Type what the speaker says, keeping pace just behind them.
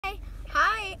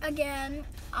Hi again.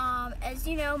 As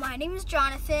you know, my name is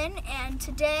Jonathan, and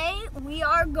today we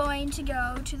are going to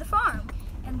go to the farm,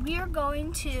 and we are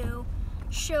going to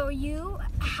show you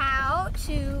how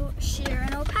to shear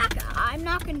an alpaca. I'm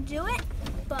not going to do it,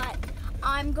 but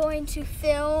I'm going to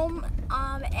film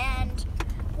and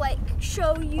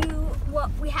show you what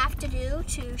we have to do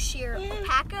to shear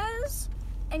alpacas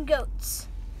and goats.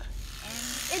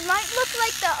 It might look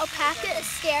like the alpaca is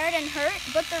scared and hurt,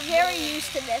 but they're very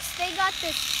used to this. They get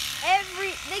this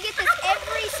every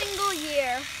single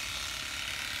year.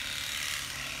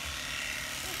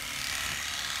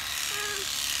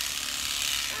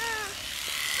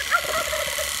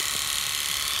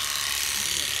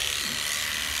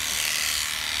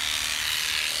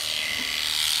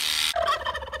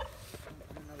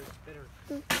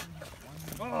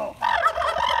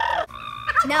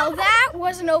 Now that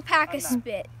was an alpaca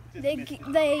spit. They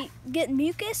get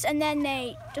mucus and then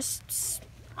they just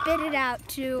spit it out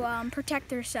to protect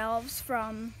themselves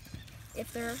from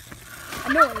if they're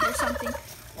annoyed or something.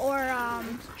 Or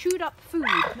chewed up food,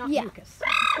 not mucus.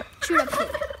 Chewed up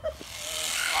food.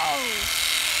 Oh.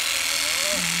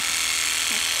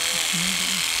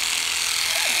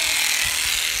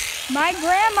 My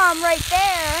grandmom right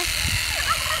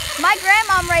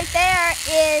there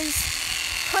is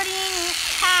putting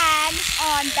tags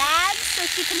on bags so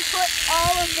she can put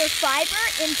all of the fiber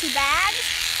into bags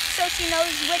so she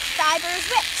knows which fiber is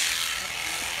which.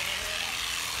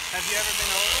 Have you ever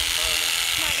been over?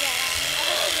 Not yet. I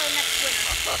hope to go next winter.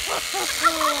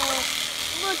 Oh,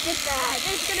 look at that.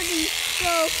 It's going to be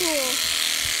so cool.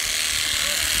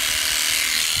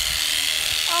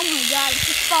 Oh my God, it's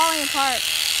just falling apart.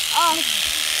 Oh.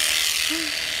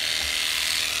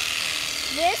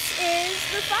 This is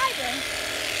the fiber.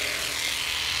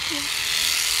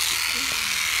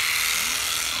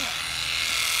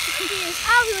 She is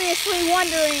obviously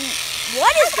wondering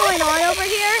what is going on over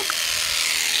here.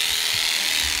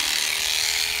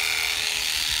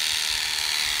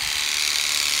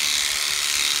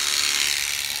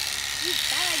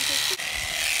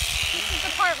 This is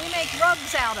the part we make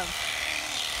rugs out of.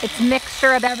 It's a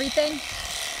mixture of everything?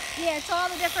 Yeah, it's all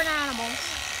the different animals.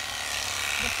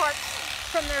 The parts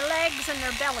from their legs and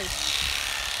their bellies.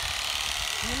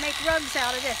 And you make rugs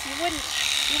out of this. You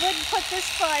wouldn't put this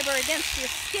fiber against your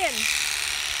skin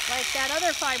like that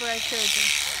other fiber I showed you.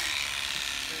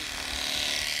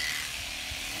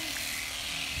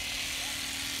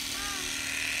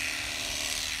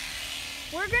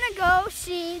 We're gonna go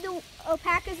see the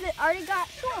alpacas that already got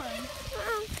shorn.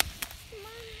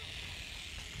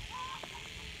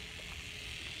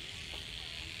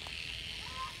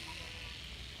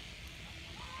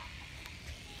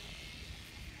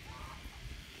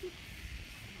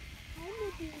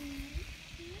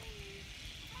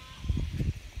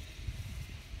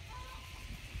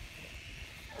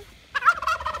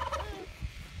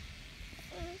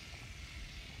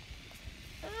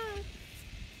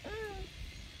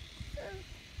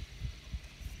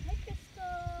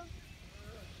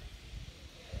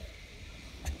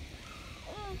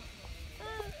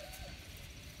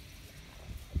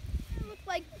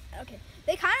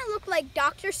 They kind of look like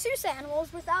Dr. Seuss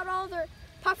animals without all their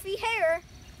puffy hair.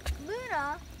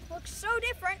 Luna looks so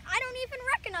different, I don't even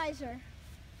recognize her.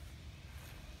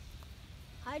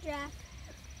 Hi, Jack.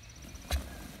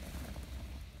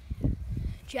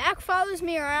 Jack follows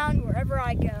me around wherever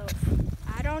I go.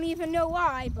 I don't even know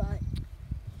why, but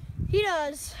he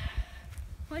does.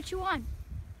 What you want?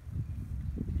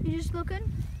 You just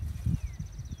looking?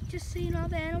 Just seeing all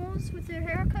the animals with their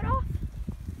hair cut off?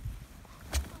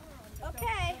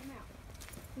 Okay,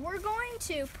 we're going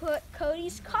to put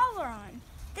Cody's collar on.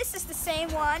 This is the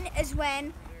same one as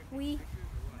when we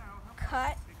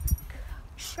cut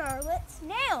Charlotte's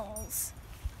nails.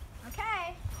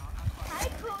 Okay. Hi,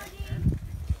 Cody.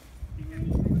 You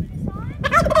ready to put this on?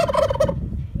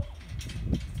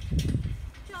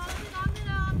 Jonathan,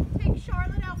 I'm going to take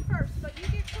Charlotte out first, but you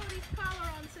get Cody's collar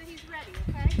on so he's ready,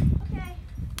 okay? Okay.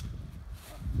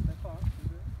 That's fine.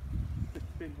 It's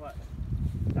been what?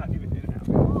 Not even in and out.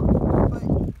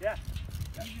 Yeah.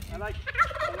 I like the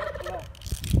long.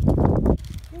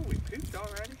 Ooh, we pooped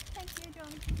already. Thank you,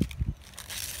 John.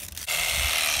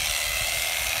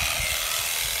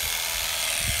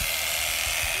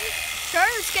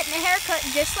 Charlotte's getting a haircut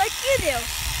just like you do.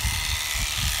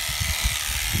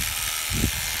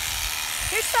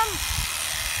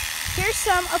 Here's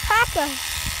some alpaca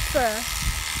fur.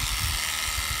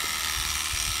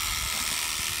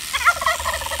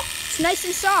 It's nice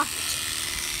and soft.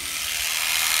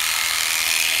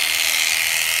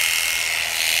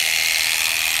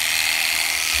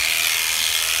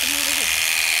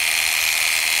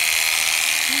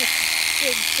 Miss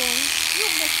Big Thing. You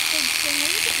Miss Big Thing.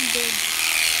 You're getting big.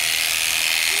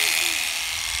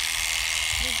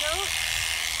 The goats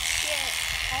get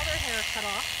all their hair cut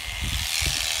off,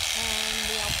 and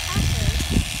the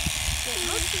alpacas get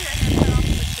most of their hair cut off,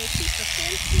 but they keep the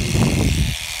fancy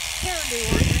hairdo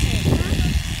on their head.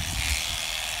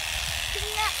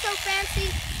 Isn't that so fancy?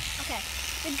 Okay,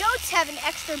 the goats have an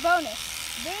extra bonus.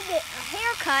 They get a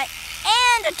haircut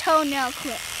and a toenail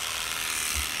clip.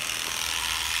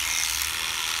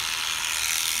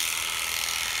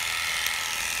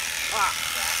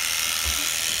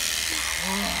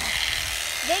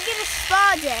 They get a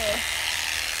spa day,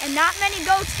 and not many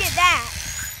goats get that.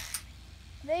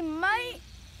 They might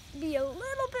be a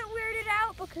little bit weirded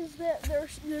out because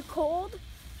they're cold,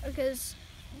 because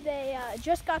they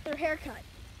just got their hair cut.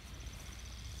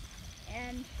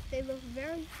 And they look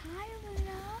very tired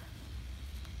now.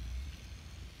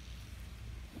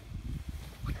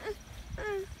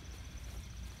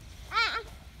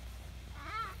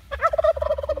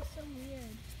 It's so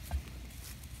weird.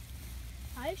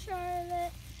 Hi,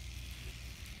 Charlotte.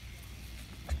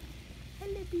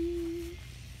 Hello, bee.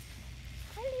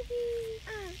 Hello, bee.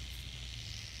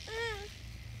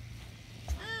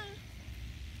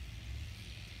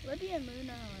 Libby and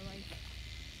Luna are like.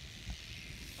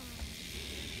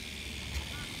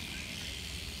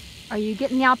 Are you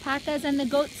getting the alpacas and the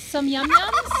goats some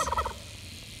yum-yums?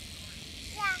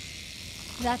 Yeah.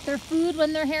 Is that their food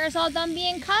when their hair is all done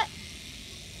being cut?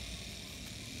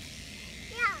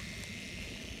 Yeah.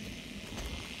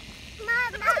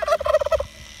 Mama.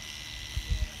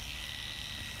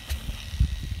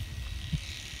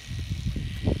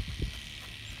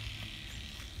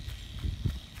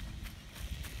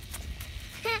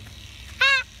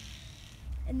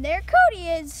 And there Cody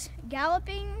is,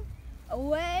 galloping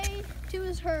away to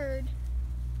his herd.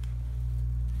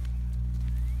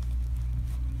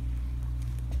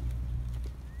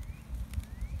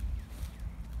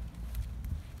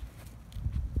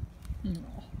 No.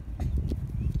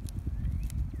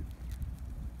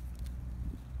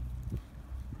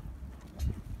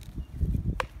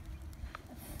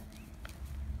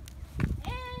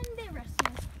 And they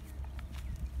wrestle.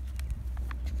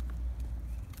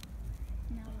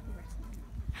 Now we're wrestling.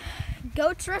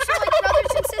 Goats wrestle like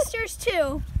brothers and sisters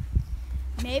too.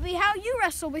 Maybe how you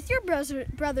wrestle with your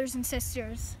brothers and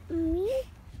sisters. Me?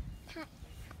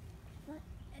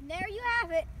 And there you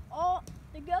have it. All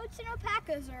the goats and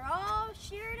alpacas are all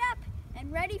sheared up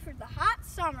and ready for the hot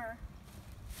summer.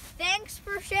 Thanks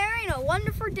for sharing a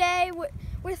wonderful day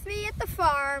with me at the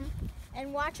farm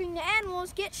and watching the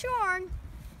animals get shorn.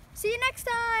 See you next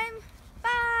time.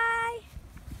 Bye.